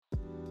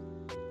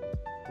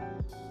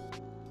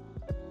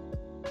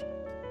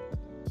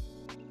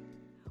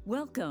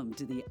Welcome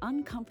to the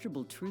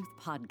Uncomfortable Truth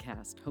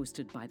podcast,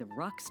 hosted by the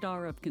rock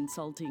star of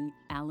consulting,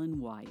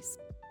 Alan Weiss.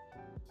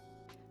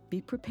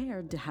 Be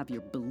prepared to have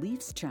your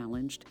beliefs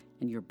challenged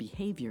and your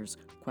behaviors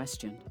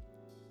questioned.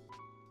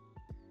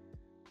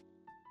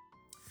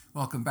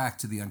 Welcome back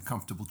to the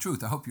Uncomfortable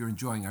Truth. I hope you're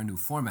enjoying our new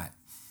format.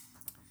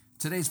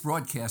 Today's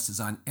broadcast is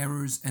on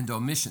errors and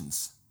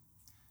omissions.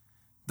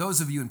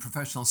 Those of you in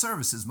professional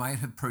services might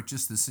have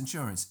purchased this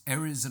insurance,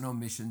 errors and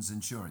omissions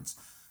insurance,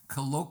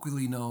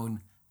 colloquially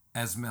known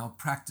as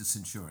malpractice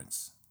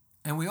insurance.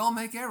 And we all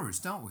make errors,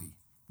 don't we?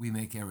 We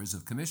make errors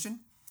of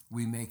commission.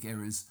 We make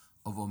errors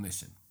of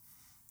omission.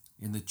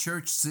 In the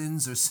church,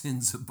 sins are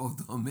sins of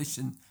both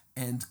omission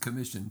and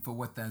commission, for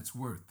what that's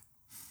worth.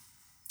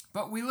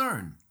 But we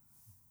learn.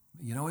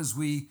 As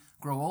we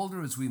grow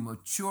older, as we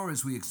mature,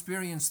 as we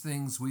experience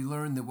things, we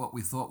learn that what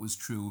we thought was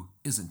true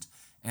isn't.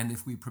 And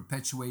if we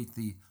perpetuate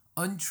the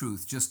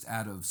untruth just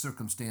out of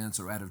circumstance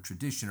or out of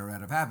tradition or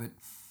out of habit,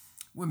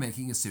 we're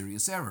making a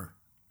serious error.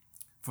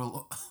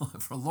 For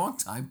a long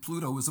time,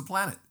 Pluto was a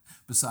planet,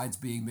 besides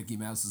being Mickey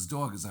Mouse's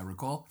dog, as I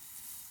recall.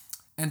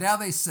 And now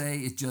they say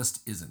it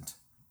just isn't.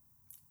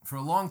 For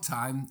a long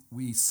time,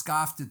 we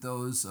scoffed at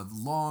those of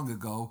long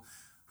ago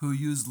who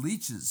used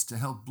leeches to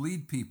help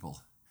bleed people,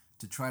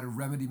 to try to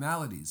remedy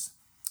maladies.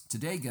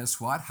 Today, guess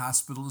what?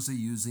 Hospitals are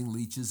using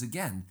leeches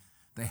again.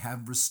 They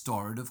have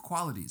restorative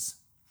qualities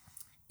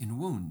in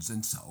wounds.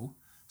 And so,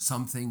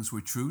 some things were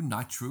true,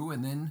 not true,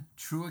 and then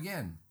true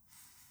again.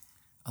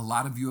 A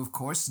lot of you, of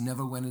course,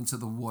 never went into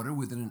the water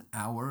within an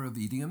hour of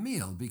eating a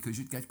meal because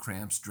you'd get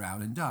cramps,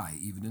 drown, and die,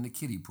 even in a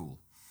kiddie pool.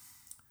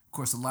 Of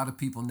course, a lot of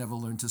people never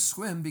learned to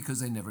swim because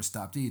they never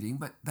stopped eating,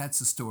 but that's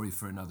a story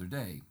for another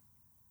day.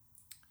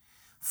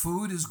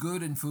 Food is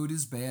good and food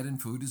is bad and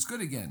food is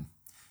good again.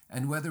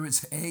 And whether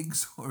it's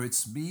eggs or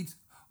it's meat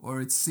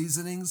or it's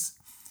seasonings,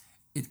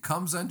 it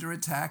comes under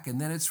attack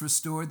and then it's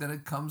restored, then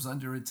it comes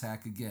under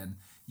attack again.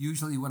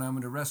 Usually when I'm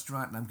in a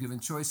restaurant and I'm given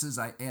choices,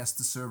 I ask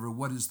the server,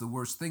 what is the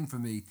worst thing for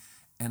me?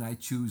 And I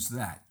choose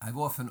that. I've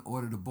often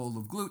ordered a bowl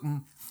of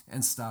gluten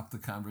and stopped the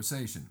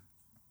conversation.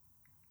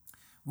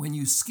 When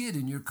you skid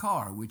in your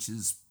car, which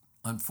is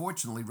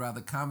unfortunately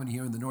rather common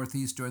here in the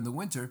Northeast during the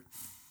winter,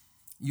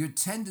 your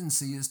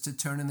tendency is to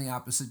turn in the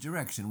opposite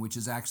direction, which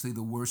is actually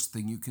the worst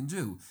thing you can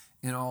do.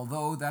 And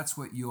although that's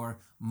what your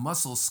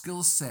muscle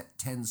skill set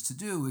tends to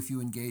do, if you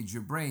engage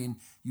your brain,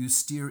 you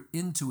steer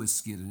into a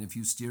skid. And if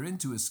you steer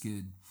into a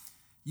skid,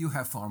 you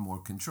have far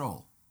more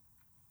control.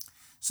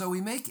 So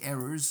we make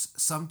errors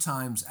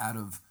sometimes out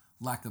of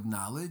lack of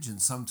knowledge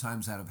and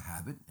sometimes out of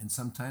habit and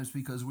sometimes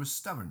because we're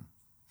stubborn.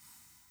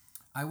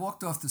 I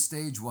walked off the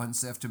stage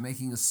once after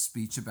making a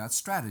speech about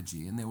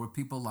strategy, and there were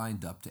people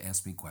lined up to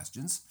ask me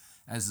questions,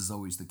 as is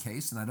always the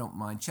case, and I don't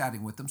mind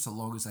chatting with them so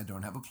long as I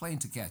don't have a plane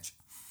to catch.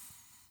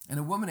 And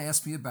a woman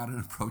asked me about an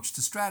approach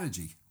to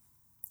strategy.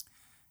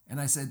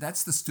 And I said,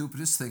 that's the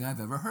stupidest thing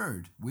I've ever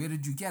heard. Where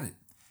did you get it?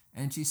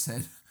 And she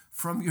said,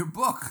 from your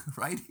book,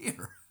 right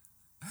here.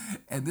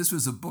 And this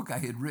was a book I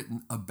had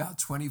written about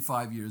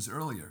 25 years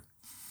earlier.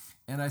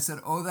 And I said,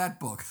 oh, that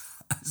book.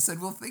 I said,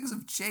 well, things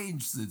have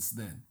changed since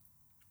then.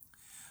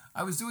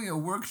 I was doing a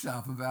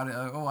workshop about,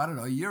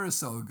 a year or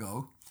so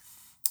ago.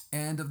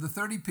 And of the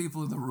 30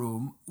 people in the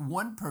room,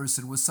 one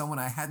person was someone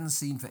I hadn't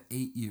seen for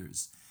 8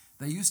 years.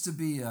 They used to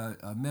be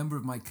a member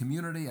of my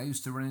community. I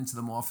used to run into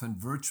them often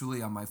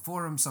virtually on my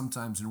forum,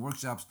 sometimes in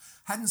workshops.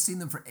 Hadn't seen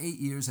them for 8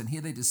 years, and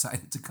here they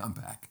decided to come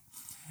back.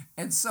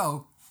 And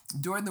so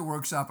during the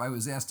workshop, I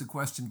was asked a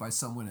question by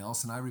someone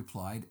else, and I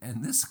replied,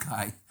 and this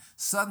guy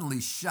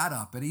suddenly shot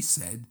up, and he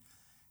said,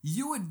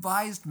 you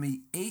advised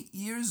me 8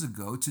 years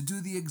ago to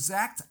do the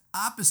exact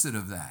opposite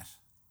of that.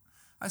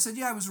 I said,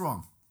 yeah, I was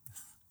wrong.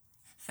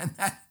 And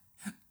that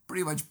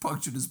pretty much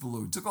punctured his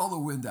balloon, took all the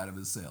wind out of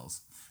his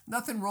sails.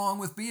 Nothing wrong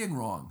with being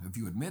wrong, if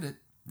you admit it,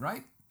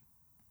 right?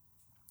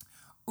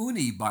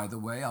 Uni, by the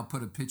way, I'll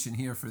put a pitch in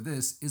here for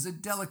this, is a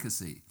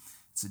delicacy.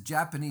 It's a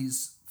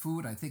Japanese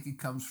food. I think it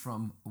comes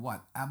from,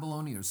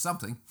 abalone or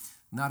something.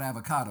 Not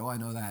avocado, I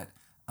know that.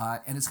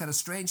 And it's got a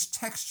strange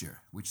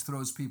texture, which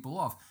throws people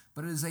off.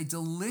 But it is a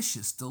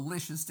delicious,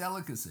 delicious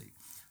delicacy.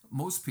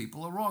 Most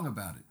people are wrong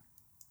about it.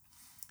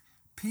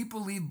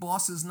 People leave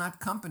bosses,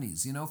 not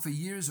companies. For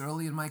years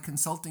early in my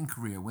consulting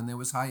career, when there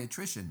was high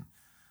attrition,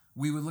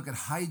 we would look at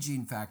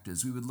hygiene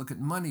factors. We would look at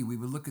money. We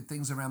would look at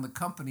things around the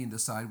company and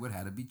decide what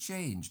had to be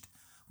changed.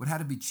 What had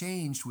to be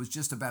changed was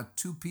just about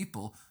 2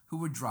 people who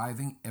were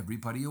driving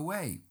everybody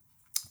away.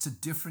 It's a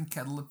different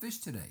kettle of fish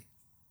today.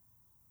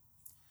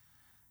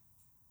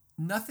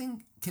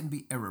 Nothing can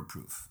be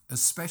error-proof,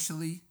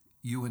 especially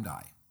you and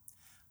I,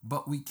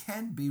 but we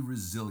can be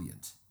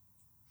resilient.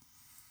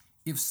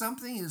 If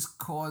something is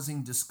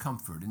causing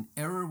discomfort, an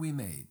error we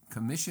made,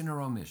 commission or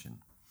omission,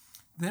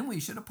 then we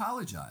should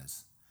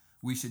apologize.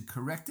 We should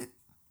correct it,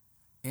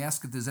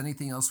 ask if there's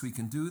anything else we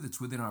can do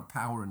that's within our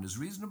power and is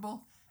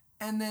reasonable,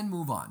 and then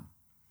move on.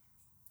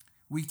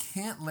 We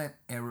can't let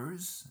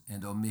errors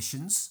and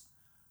omissions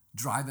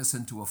drive us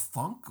into a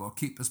funk or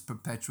keep us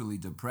perpetually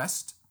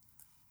depressed.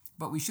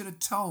 but we should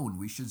atone.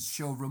 We should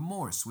show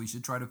remorse. We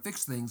should try to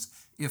fix things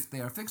if they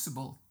are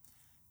fixable,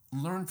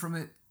 learn from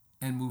it,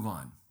 and move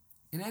on.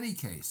 In any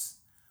case,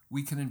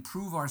 we can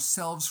improve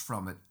ourselves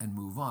from it and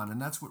move on,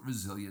 and that's what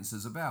resilience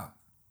is about.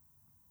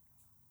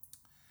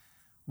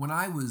 When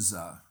I was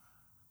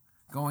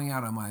going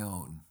out on my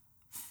own,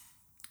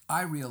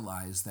 I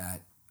realized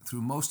that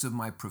through most of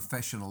my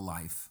professional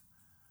life,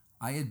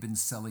 I had been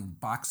selling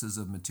boxes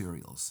of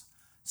materials,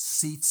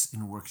 seats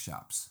in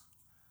workshops,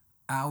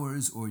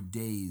 hours or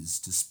days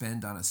to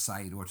spend on a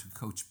site or to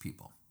coach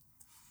people.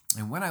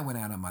 And when I went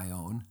out on my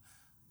own,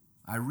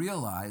 I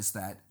realized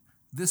that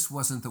this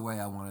wasn't the way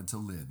I wanted to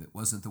live. It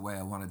wasn't the way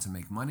I wanted to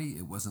make money.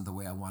 It wasn't the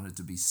way I wanted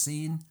to be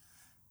seen.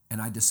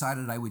 And I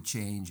decided I would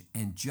change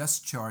and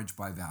just charge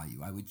by value.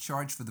 I would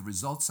charge for the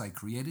results I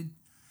created,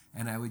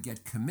 and I would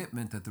get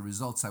commitment that the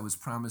results I was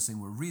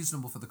promising were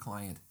reasonable for the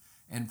client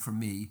and for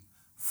me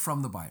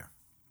from the buyer.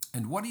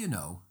 And what do you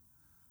know?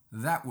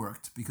 That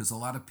worked because a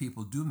lot of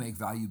people do make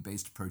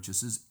value-based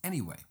purchases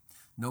anyway.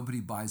 Nobody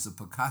buys a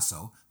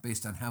Picasso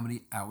based on how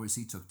many hours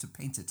he took to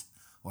paint it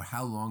or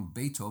how long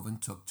Beethoven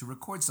took to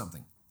record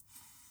something.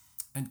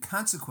 And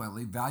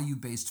consequently,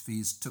 value-based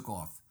fees took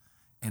off.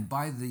 And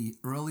by the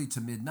early to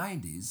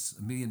mid-90s,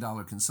 $1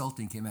 Million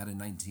Consulting came out in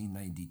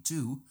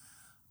 1992,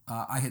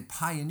 I had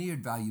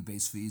pioneered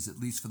value-based fees, at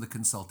least for the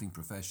consulting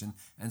profession,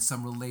 and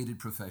some related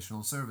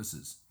professional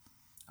services.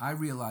 I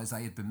realized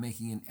I had been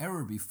making an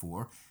error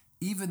before.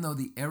 Even though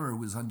the error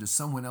was under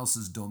someone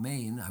else's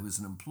domain, I was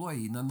an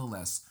employee,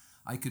 nonetheless,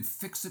 I could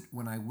fix it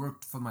when I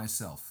worked for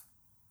myself.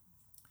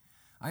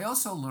 I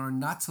also learned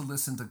not to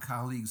listen to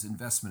colleagues'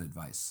 investment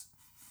advice.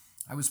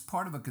 I was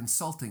part of a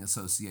consulting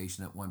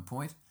association at one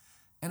point,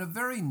 and a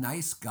very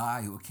nice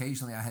guy who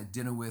occasionally I had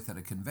dinner with at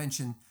a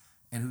convention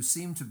and who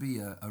seemed to be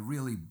a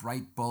really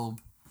bright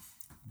bulb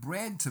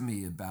bragged to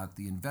me about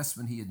the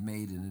investment he had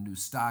made in a new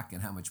stock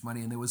and how much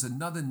money, and there was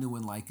another new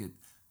one like it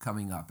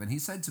coming up. And he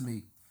said to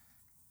me,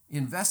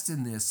 invest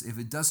in this. If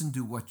it doesn't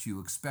do what you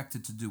expect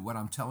it to do, what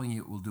I'm telling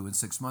you it will do in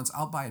 6 months,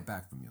 I'll buy it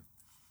back from you.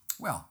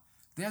 Well,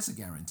 there's a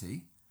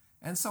guarantee.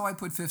 And so I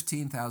put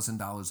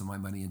 $15,000 of my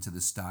money into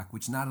this stock,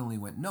 which not only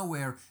went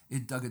nowhere,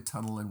 it dug a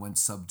tunnel and went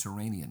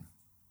subterranean.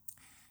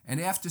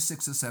 And after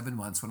 6 or 7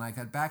 months, when I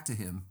got back to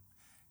him,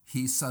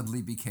 he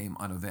suddenly became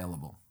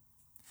unavailable.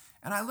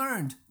 And I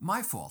learned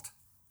my fault.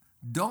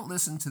 Don't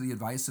listen to the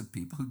advice of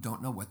people who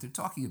don't know what they're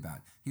talking about.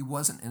 He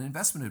wasn't an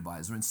investment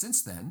advisor. And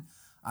since then,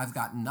 I've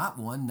gotten not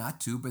one, not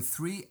two, but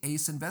 3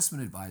 ace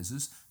investment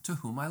advisors to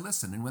whom I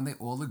listen. And when they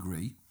all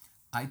agree,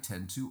 I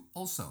tend to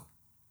also.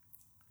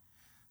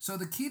 So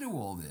the key to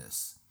all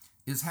this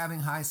is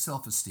having high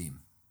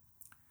self-esteem.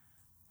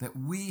 That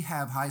we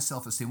have high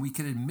self-esteem. We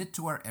can admit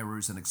to our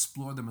errors and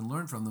explore them and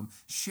learn from them,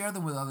 share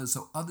them with others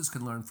so others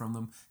can learn from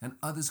them, and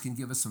others can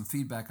give us some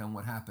feedback on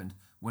what happened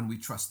when we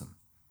trust them.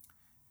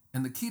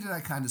 And the key to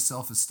that kind of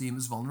self-esteem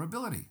is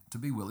vulnerability, to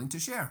be willing to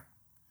share.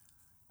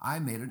 I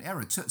made an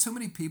error. Too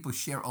many people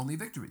share only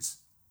victories.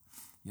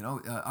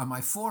 On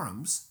my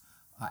forums,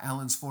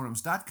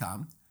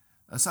 allensforums.com,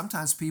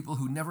 sometimes people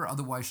who never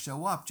otherwise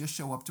show up just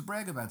show up to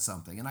brag about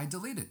something, and I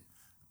delete it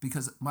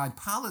because my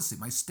policy,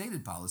 my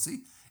stated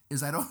policy,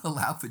 is I don't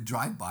allow for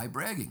drive-by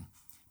bragging.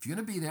 If you're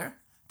going to be there,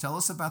 tell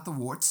us about the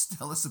warts,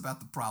 tell us about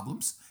the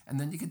problems, and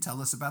then you can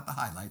tell us about the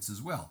highlights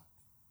as well.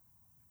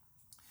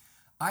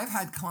 I've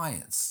had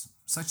clients,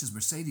 such as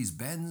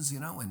Mercedes-Benz,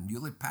 and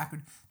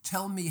Hewlett-Packard,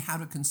 tell me how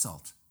to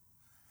consult,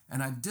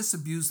 and I've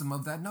disabused them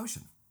of that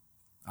notion.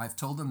 I've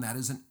told them that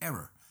is an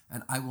error,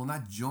 and I will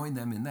not join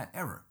them in that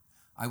error.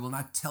 I will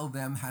not tell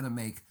them how to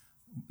make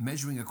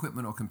measuring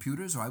equipment or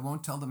computers, or I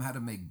won't tell them how to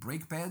make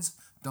brake pads.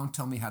 Don't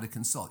tell me how to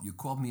consult. You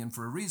called me in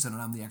for a reason,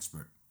 and I'm the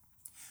expert.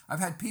 I've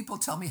had people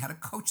tell me how to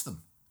coach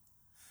them.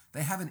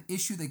 They have an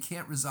issue they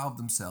can't resolve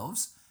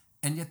themselves,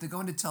 and yet they're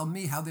going to tell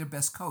me how they're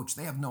best coached.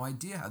 They have no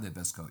idea how they're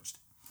best coached.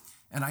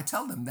 And I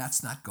tell them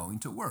that's not going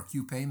to work.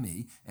 You pay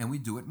me, and we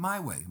do it my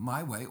way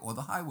or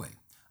the highway.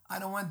 I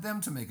don't want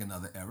them to make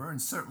another error, and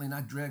certainly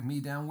not drag me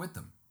down with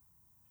them.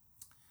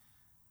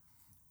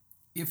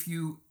 If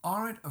you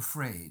aren't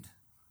afraid,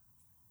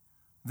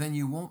 then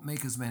you won't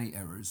make as many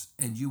errors,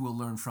 and you will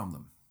learn from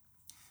them.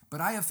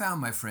 But I have found,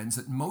 my friends,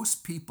 that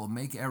most people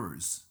make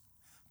errors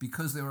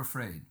because they're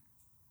afraid.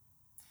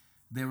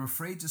 They're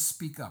afraid to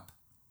speak up.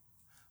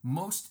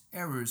 Most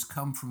errors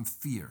come from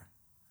fear,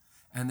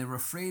 and they're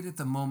afraid at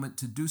the moment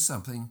to do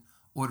something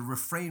or to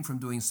refrain from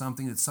doing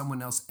something that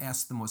someone else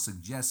asks them or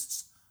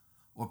suggests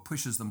or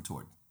pushes them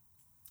toward.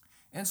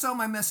 And so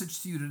my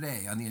message to you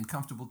today on The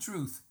Uncomfortable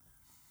Truth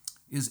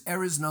is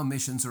errors and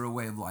omissions are a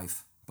way of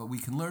life, but we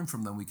can learn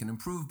from them, we can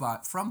improve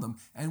from them,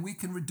 and we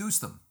can reduce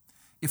them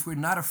if we're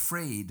not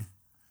afraid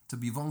to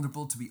be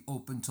vulnerable, to be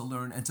open, to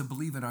learn, and to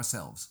believe in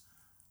ourselves,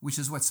 which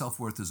is what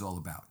self-worth is all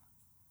about.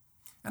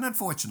 And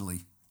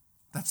unfortunately,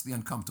 that's the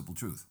uncomfortable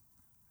truth.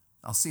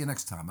 I'll see you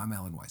next time. I'm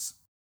Alan Weiss.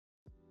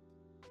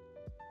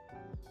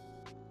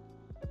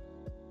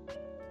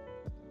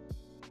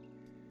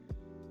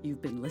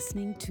 You've been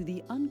listening to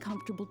The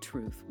Uncomfortable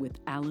Truth with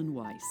Alan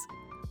Weiss.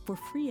 For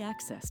free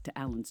access to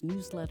Alan's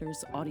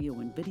newsletters, audio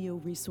and video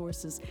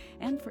resources,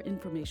 and for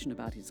information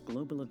about his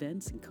global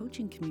events and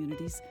coaching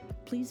communities,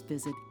 please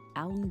visit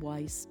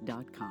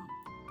alanweiss.com.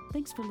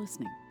 Thanks for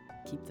listening.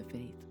 Keep the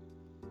faith.